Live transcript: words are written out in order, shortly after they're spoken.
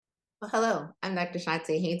Well, hello, I'm Dr.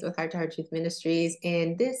 Shantae Haynes with Heart to Heart Truth Ministries,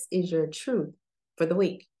 and this is your truth for the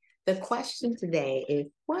week. The question today is,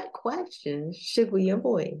 what questions should we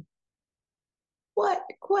avoid? What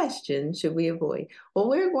questions should we avoid? Well,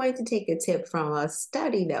 we're going to take a tip from a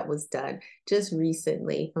study that was done just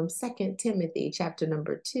recently from Second Timothy chapter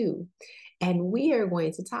number 2. And we are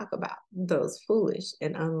going to talk about those foolish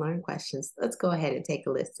and unlearned questions. Let's go ahead and take a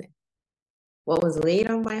listen. What was laid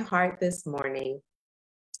on my heart this morning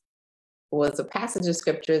was a passage of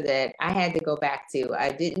scripture that I had to go back to.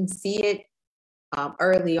 I didn't see it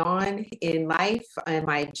early on in life, in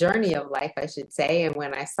my journey of life, I should say. And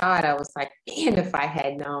when I saw it, I was like, man, if I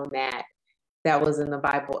had known that was in the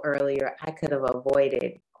Bible earlier, I could have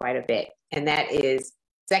avoided quite a bit. And that is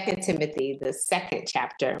Second Timothy, the second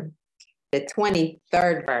chapter, the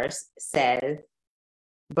 23rd verse says,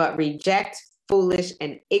 but reject foolish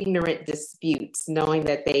and ignorant disputes, knowing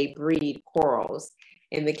that they breed quarrels.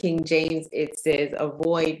 In the King James, it says,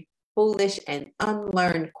 avoid foolish and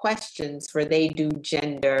unlearned questions, for they do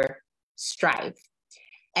gender strife.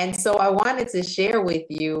 And so I wanted to share with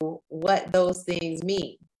you what those things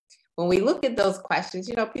mean. When we look at those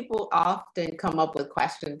questions, people often come up with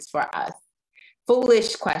questions for us.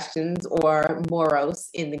 Foolish questions, or moros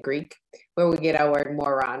in the Greek, where we get our word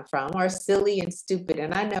moron from, are silly and stupid.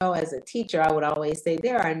 And I know as a teacher, I would always say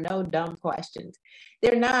there are no dumb questions.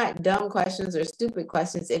 They're not dumb questions or stupid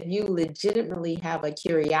questions if you legitimately have a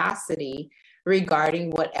curiosity regarding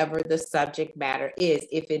whatever the subject matter is.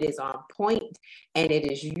 If it is on point and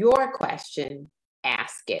it is your question,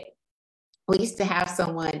 ask it. We used to have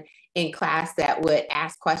someone in class that would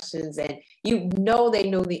ask questions and they know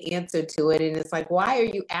the answer to it. And it's like, why are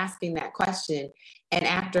you asking that question? And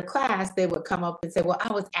after class, they would come up and say, well,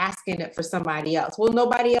 I was asking it for somebody else. Well,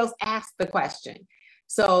 nobody else asked the question.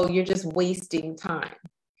 So you're just wasting time.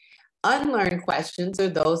 Unlearned questions are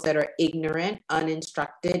those that are ignorant,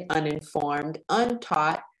 uninstructed, uninformed,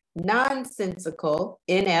 untaught, nonsensical,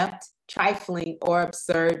 inept, trifling, or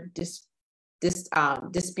absurd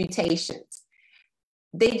disputations.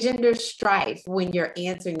 They gender strife when you're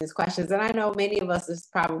answering these questions. And I know many of us is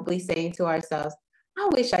probably saying to ourselves, I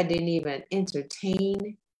wish I didn't even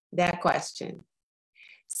entertain that question.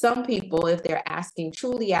 Some people, if they're asking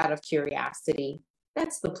truly out of curiosity,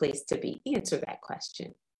 that's the place to be. Answer that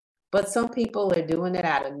question. But some people are doing it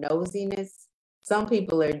out of nosiness. Some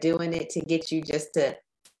people are doing it to get you just to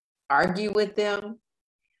argue with them.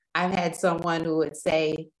 I've had someone who would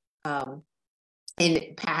say,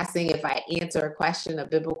 in passing, if I answer a question, a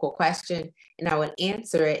biblical question, and I would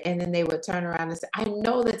answer it, and then they would turn around and say, I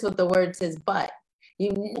know that's what the word says, but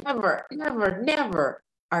you never, never, never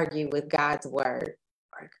argue with God's word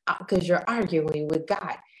because you're arguing with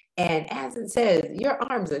God. And as it says, your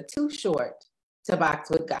arms are too short to box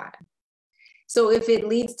with God. So if it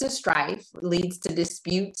leads to strife, leads to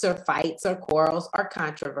disputes or fights or quarrels or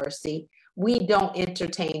controversy, we don't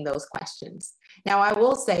entertain those questions. Now, I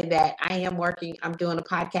will say that I'm doing a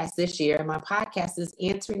podcast this year, and my podcast is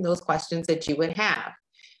answering those questions that you would have.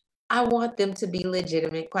 I want them to be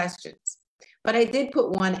legitimate questions. But I did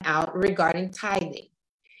put one out regarding tithing.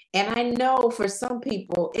 And I know for some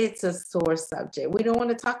people, it's a sore subject. We don't want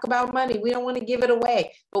to talk about money. We don't want to give it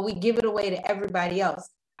away, but we give it away to everybody else.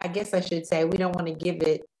 I guess I should say we don't want to give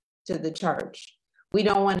it to the church. We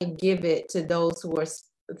don't want to give it to those who are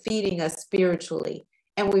feeding us spiritually,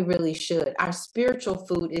 and we really should. Our spiritual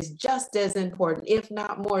food is just as important, if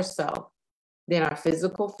not more so, than our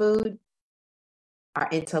physical food, our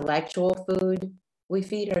intellectual food. We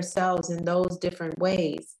feed ourselves in those different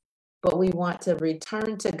ways, but we want to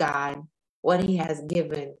return to God what He has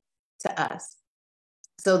given to us.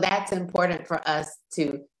 So that's important for us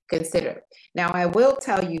to consider. Now, I will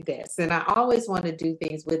tell you this, and I always want to do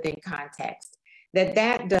things within context,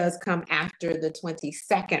 that does come after the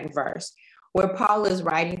 22nd verse, where Paul is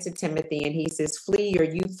writing to Timothy and he says, flee your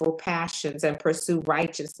youthful passions and pursue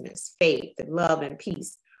righteousness, faith, love, and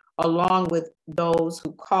peace, along with those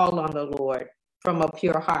who call on the Lord from a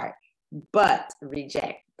pure heart, but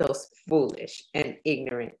reject those foolish and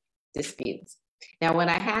ignorant disputes. Now, when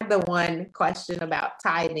I had the one question about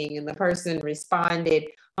tithing and the person responded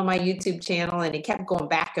on my YouTube channel and it kept going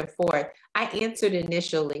back and forth, I answered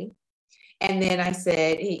initially. And then I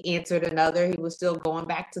said, he answered another. He was still going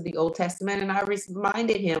back to the Old Testament. And I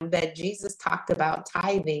reminded him that Jesus talked about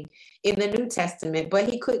tithing in the New Testament, but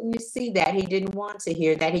he couldn't see that. He didn't want to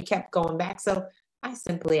hear that. He kept going back. So I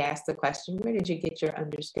simply asked the question, where did you get your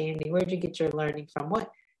understanding? Where did you get your learning from? What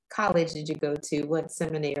college did you go to? What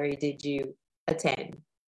seminary did you attend?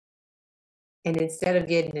 And instead of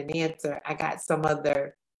getting an answer, I got some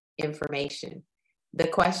other information. The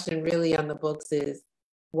question really on the books is,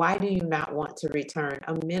 Why do you not want to return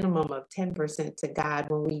a minimum of 10% to God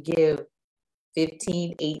when we give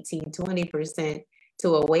 15, 18, 20%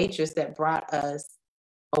 to a waitress that brought us,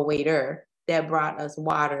 a waiter that brought us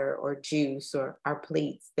water or juice or our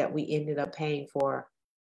plates that we ended up paying for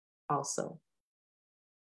also?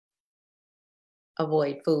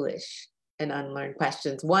 Avoid foolish and unlearned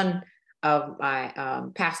questions. One of my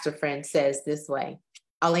pastor friends says this way: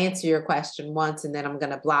 I'll answer your question once and then I'm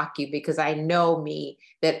going to block you, because I know me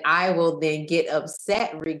that I will then get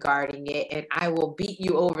upset regarding it and I will beat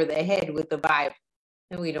you over the head with the Bible.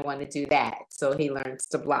 And we don't want to do that. So he learns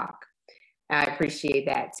to block. I appreciate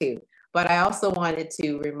that too. But I also wanted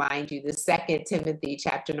to remind you the 2 Timothy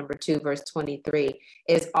chapter number 2, verse 23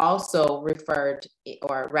 is also referred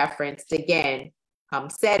or referenced again,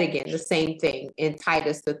 said again, the same thing in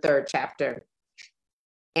Titus, the 3rd chapter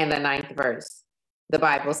and the 9th verse. The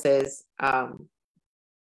Bible says, 3rd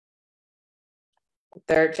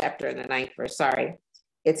chapter and the 9th verse, sorry.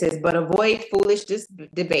 It says, but avoid foolish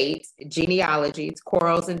debates, genealogies,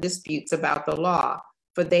 quarrels, and disputes about the law,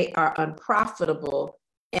 for they are unprofitable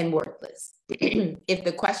and worthless. If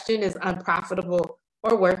the question is unprofitable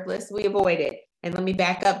or worthless, we avoid it. And let me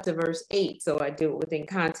back up to verse 8 so I do it within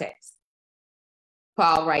context.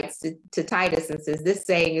 Paul writes to Titus and says, this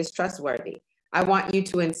saying is trustworthy. I want you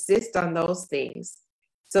to insist on those things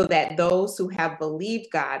so that those who have believed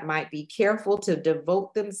God might be careful to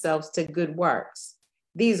devote themselves to good works.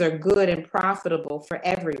 These are good and profitable for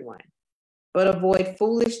everyone. But avoid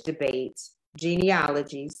foolish debates,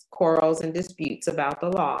 genealogies, quarrels, and disputes about the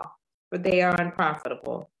law, for they are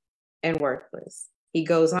unprofitable and worthless. He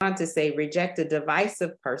goes on to say, reject a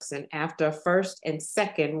divisive person after a first and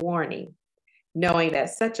second warning, knowing that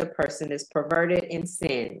such a person is perverted in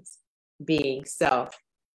sins, being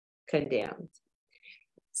self-condemned.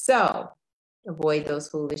 So avoid those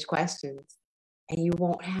foolish questions, and you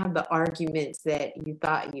won't have the arguments that you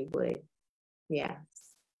thought you would. Yes,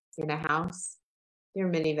 in a house, there are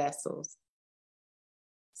many vessels.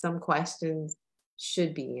 Some questions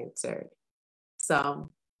should be answered.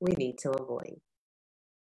 Some we need to avoid.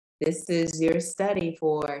 This is your study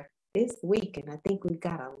for this week, and I think we've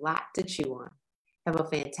got a lot to chew on. Have a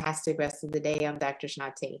fantastic rest of the day. I'm Dr.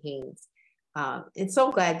 Shante Haynes. And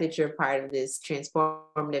so glad that you're part of this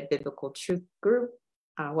Transformative Biblical Truth group,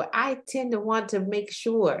 where I tend to want to make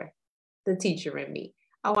sure, the teacher in me,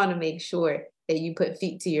 I want to make sure that you put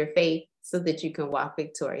feet to your faith so that you can walk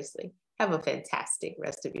victoriously. Have a fantastic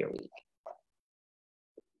rest of your week.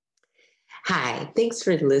 Hi, thanks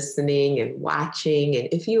for listening and watching. And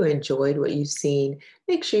if you enjoyed what you've seen,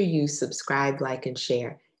 make sure you subscribe, like, and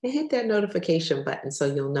share, and hit that notification button so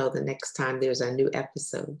you'll know the next time there's a new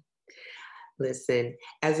episode. Listen,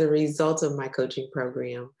 as a result of my coaching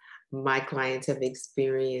program, my clients have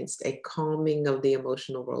experienced a calming of the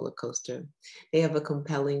emotional roller coaster. They have a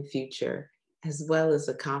compelling future, as well as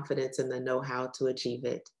the confidence and the know-how to achieve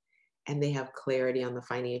it. And they have clarity on the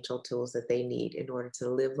financial tools that they need in order to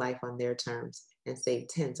live life on their terms and save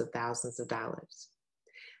tens of thousands of dollars.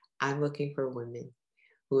 I'm looking for women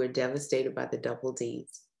who are devastated by the double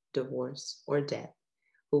D's, divorce or death,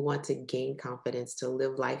 who want to gain confidence to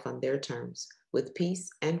live life on their terms with peace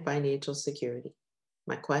and financial security.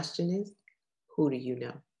 My question is, who do you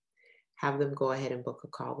know? Have them go ahead and book a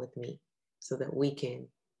call with me so that we can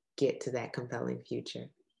get to that compelling future.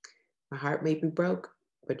 My heart may be broke,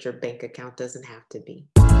 but your bank account doesn't have to be.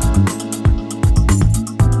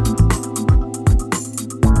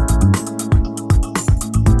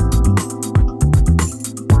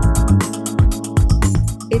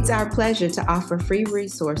 It's our pleasure to offer free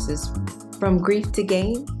resources from Grief to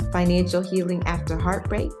Gain, Financial Healing After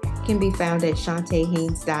Heartbreak, can be found at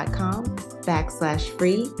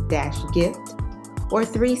shantehaynes.com/free-gift, or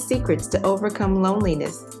 3 Secrets to Overcome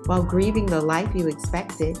Loneliness While Grieving the Life You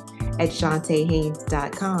Expected at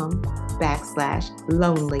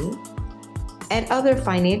shantehaynes.com/lonely, and other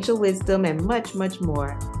financial wisdom and much, much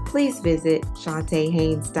more. Please visit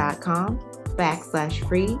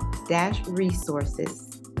shantehaynes.com/free-resources.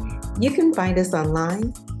 You can find us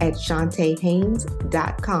online at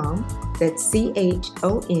shantehaynes.com. That's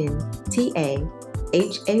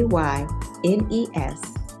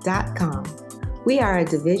CHONTAHAYNES.com. We are a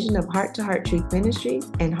division of Heart to Heart Truth Ministries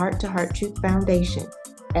and Heart to Heart Truth Foundation.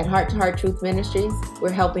 At Heart to Heart Truth Ministries, we're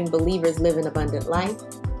helping believers live an abundant life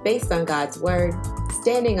based on God's Word,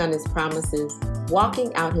 standing on His promises,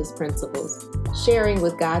 walking out His principles, sharing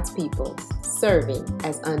with God's people, serving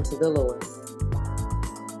as unto the Lord.